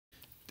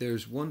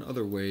There's one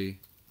other way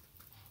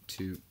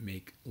to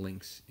make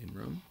links in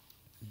Roam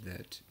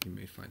that you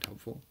may find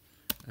helpful.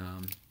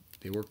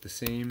 They work the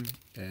same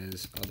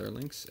as other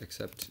links,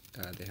 except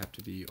they have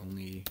to be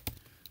only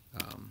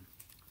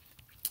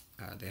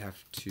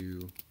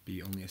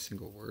a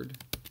single word,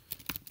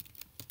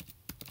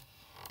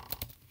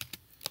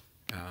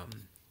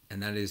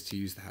 and that is to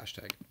use the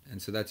hashtag. And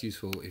so that's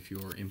useful if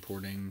you're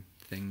importing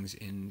things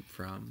in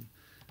from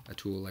a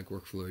tool like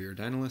Workflow or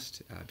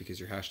Dynalist, because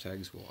your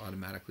hashtags will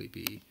automatically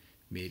be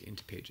made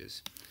into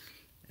pages.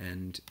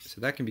 And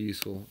so that can be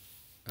useful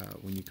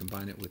when you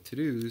combine it with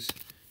to-dos,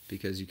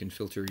 because you can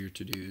filter your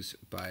to-dos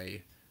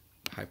by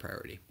high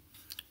priority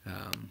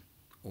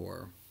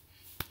or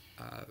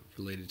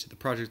related to the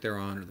project they're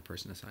on or the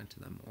person assigned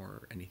to them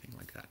or anything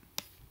like that.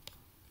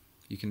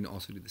 You can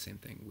also do the same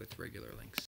thing with regular links.